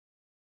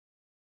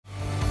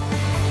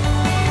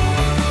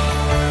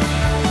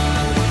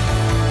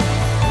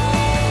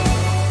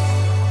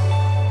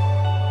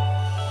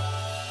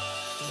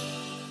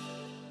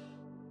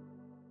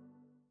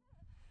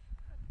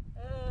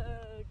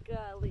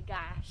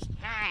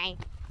Hi.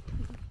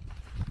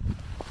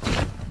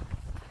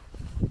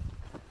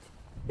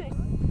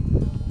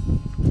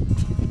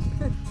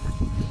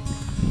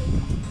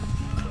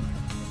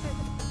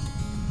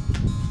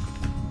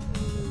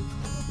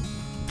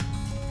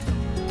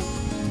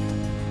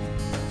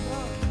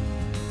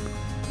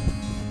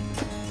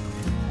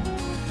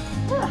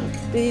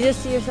 Did you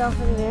just see yourself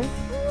in there?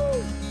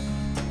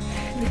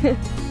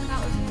 That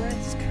was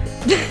brisk.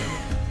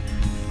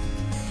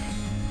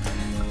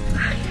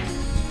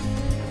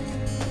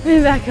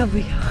 And back up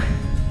we go.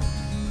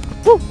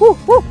 Woo, woo,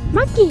 woo,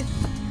 monkey!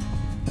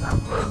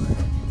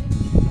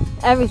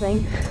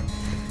 Everything.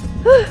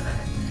 Woo!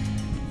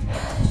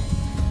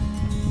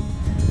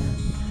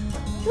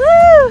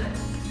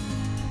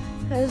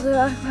 There's the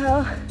rock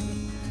pile.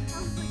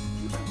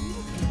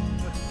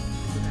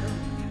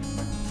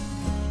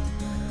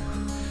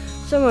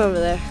 Somewhere over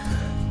there.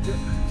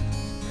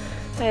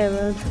 Hey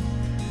everyone.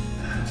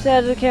 Say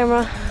hi to the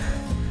camera.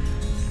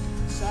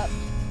 What's up?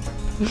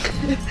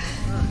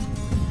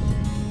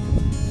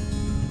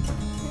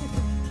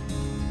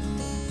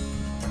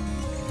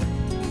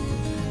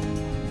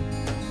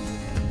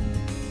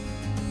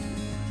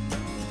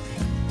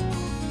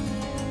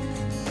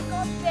 Go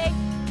big.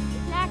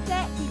 Snack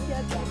that. He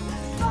took that.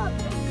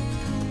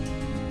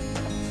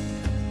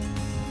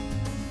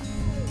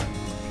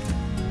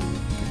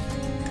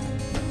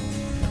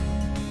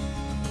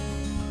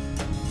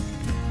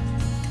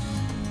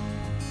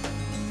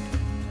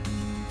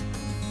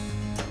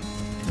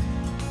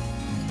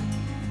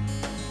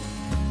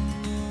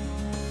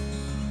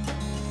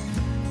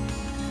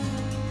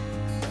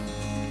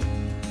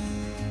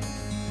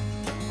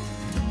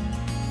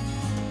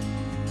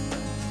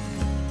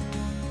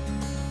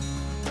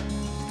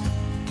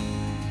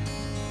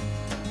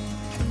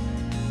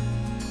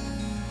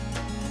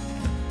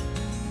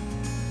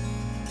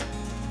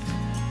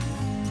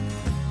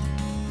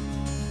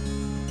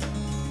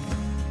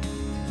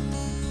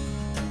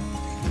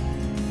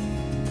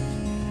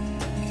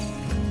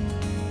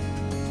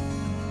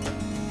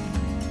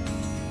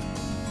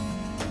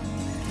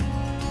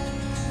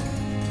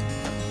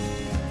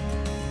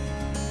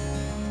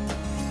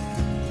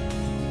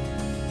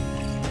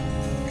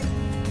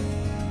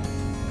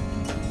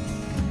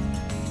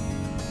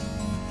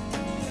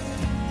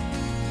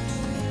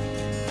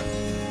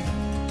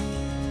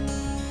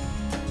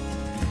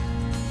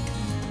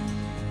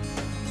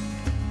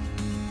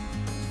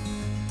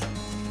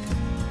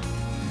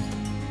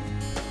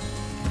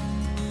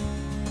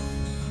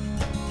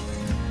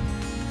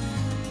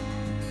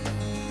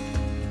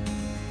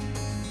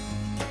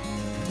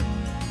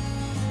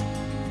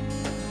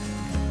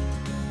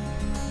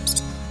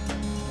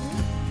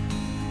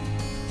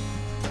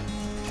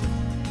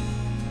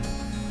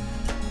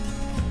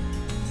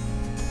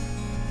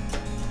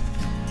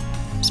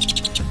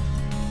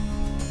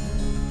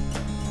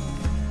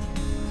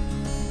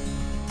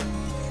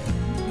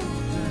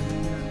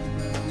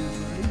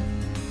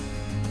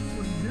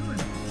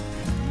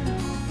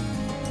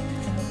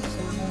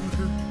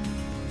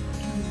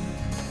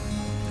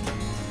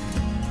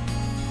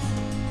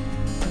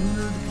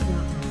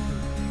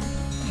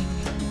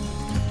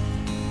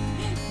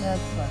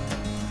 That's funny.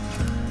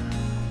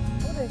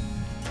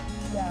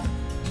 Yeah.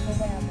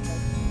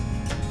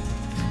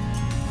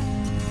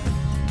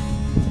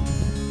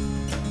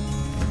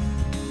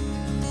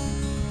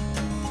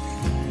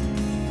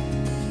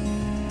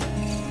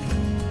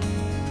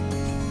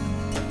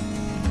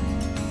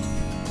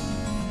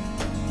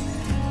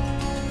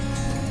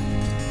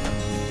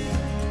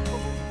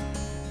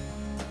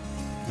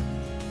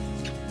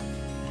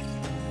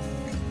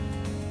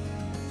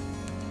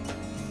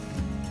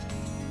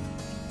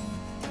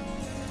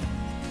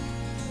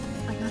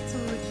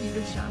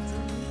 Shots of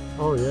him.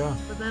 Oh yeah.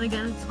 But then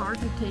again, it's hard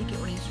to take it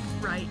when he's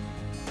right.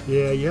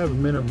 Yeah, you have a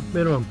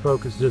minimum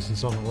focus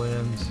distance on the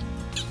lens.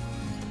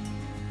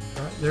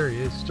 Right there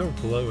he is, still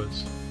below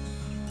us.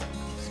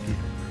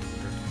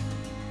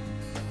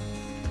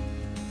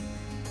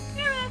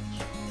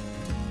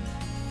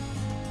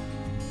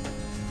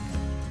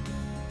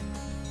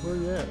 Where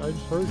you at? I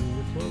just heard you.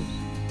 You're close.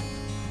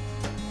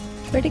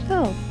 Where'd he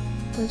go?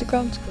 Where'd the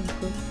ground squirrel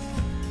go?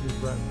 He's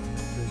right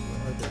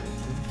there.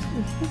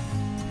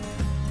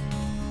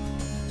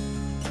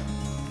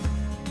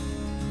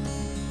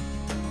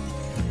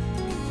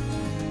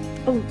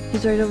 Oh,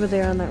 he's right over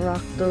there on that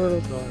rock, the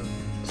little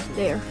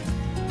stair.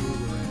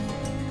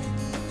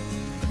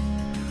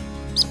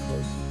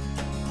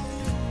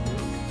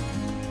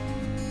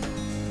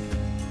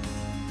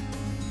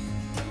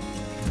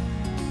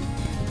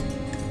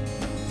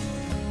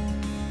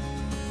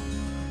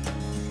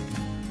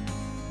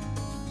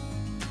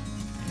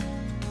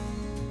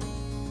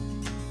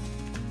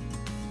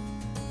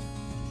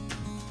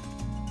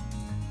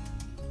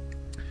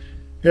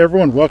 Hey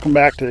everyone, welcome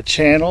back to the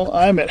channel.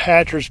 I'm at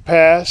Hatcher's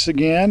Pass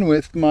again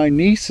with my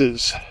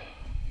nieces,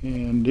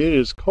 and it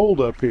is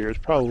cold up here. It's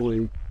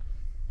probably,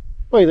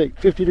 what do you think,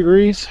 50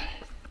 degrees?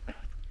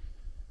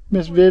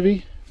 Miss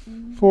Vivi,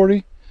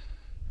 40.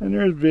 And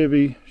there's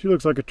Vivi. She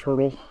looks like a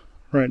turtle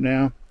right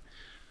now.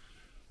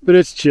 But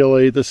it's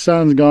chilly. The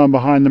sun's gone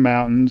behind the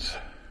mountains.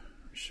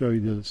 Show you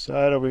the other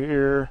side over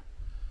here.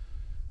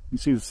 You can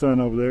see the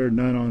sun over there,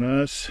 none on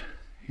us.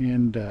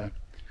 And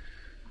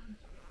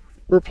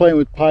we're playing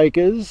with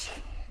pikas,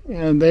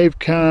 and they've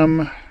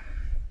come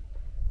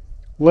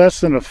less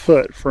than a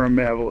foot from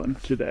Evelyn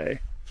today.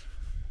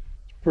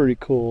 It's pretty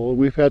cool.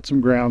 We've had some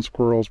ground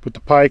squirrels, but the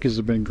pikas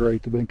have been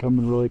great. They've been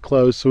coming really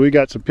close. So we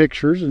got some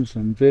pictures and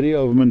some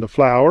video of them in the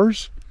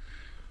flowers,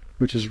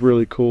 which is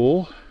really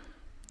cool.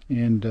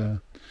 And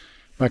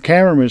my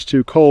cameraman is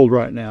too cold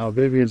right now.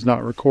 Vivien's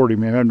not recording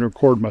me. I'm having to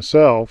record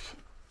myself.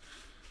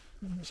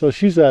 So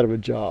she's out of a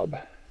job.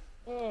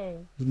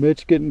 Is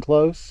Mitch getting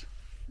close?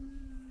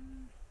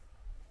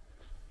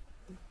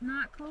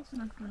 Not close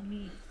enough for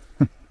me.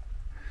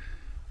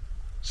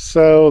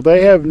 So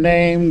they have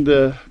named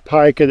the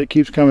pika that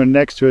keeps coming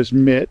next to us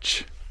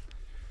Mitch.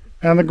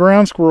 And the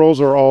ground squirrels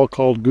are all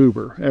called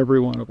Goober, every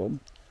one of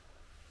them.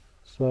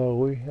 So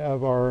we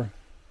have our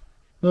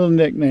little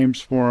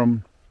nicknames for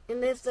them.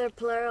 And if they're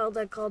plural,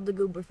 they're called the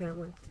Goober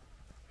family.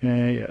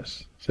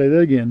 Yes. Say that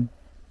again.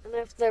 And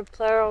if they're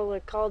plural, they're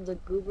called the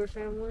Goober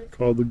family.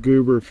 Called the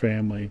Goober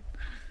family.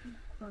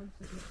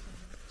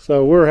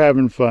 So we're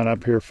having fun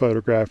up here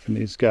photographing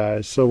these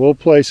guys. So we'll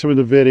play some of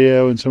the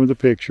video and some of the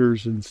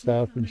pictures and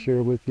stuff and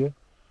share with you.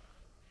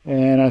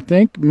 And I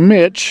think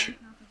Mitch,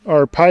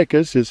 our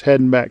pikas, is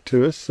heading back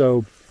to us.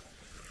 So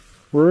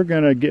we're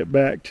going to get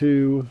back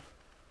to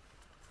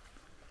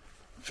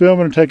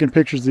filming and taking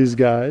pictures of these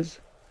guys.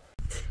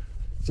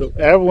 So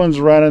Evelyn's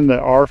running the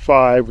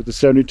R5 with the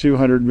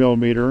 7200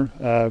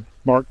 millimeter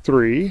Mark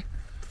III.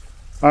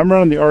 I'm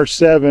running the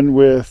R7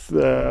 with,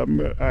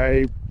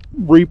 I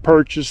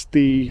repurchased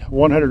the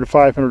 100 to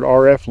 500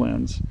 RF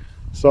lens.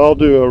 So I'll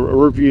do a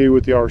review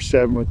with the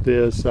R7 with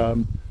this.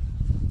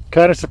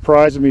 Kind of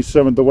surprising me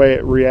some of the way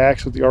it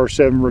reacts with the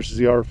R7 versus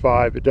the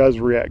R5. It does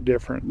react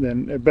different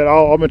than, but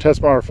I'm going to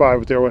test my R5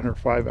 with the R100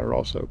 500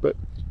 also. But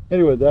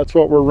anyway, that's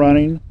what we're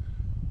running.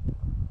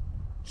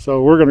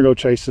 So we're going to go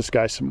chase this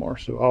guy some more.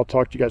 So I'll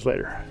talk to you guys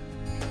later.